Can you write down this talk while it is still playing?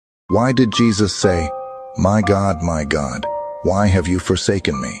Why did Jesus say, my God, why have you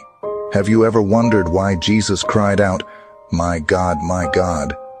forsaken me?" Have you ever wondered why Jesus cried out, my God,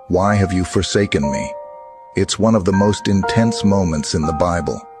 why have you forsaken me?" It's one of the most intense moments in the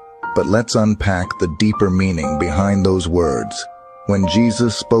Bible. But let's unpack the deeper meaning behind those words. When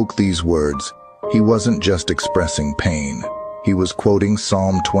Jesus spoke these words, he wasn't just expressing pain. He was quoting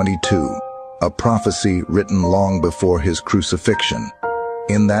Psalm 22, a prophecy written long before his crucifixion.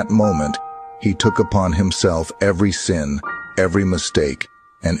 In that moment, he took upon himself every sin, every mistake,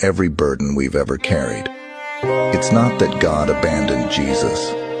 and every burden we've ever carried. It's not that God abandoned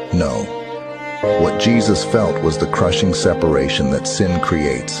Jesus. No. What Jesus felt was the crushing separation that sin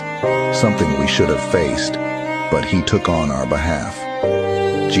creates, something we should have faced, but he took on our behalf.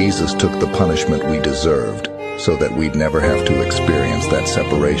 Jesus took the punishment we deserved so that we'd never have to experience that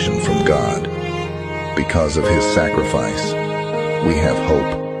separation from God. Because of his sacrifice, we have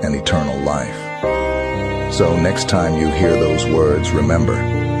hope and eternal life. So next time you hear those words, remember,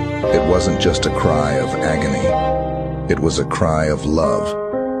 it wasn't just a cry of agony. It was a cry of love.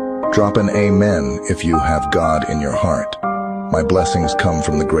 Drop an amen if you have God in your heart. My blessings come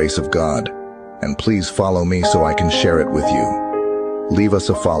from the grace of God, and please follow me so I can share it with you. Leave us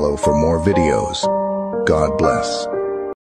a follow for more videos. God bless.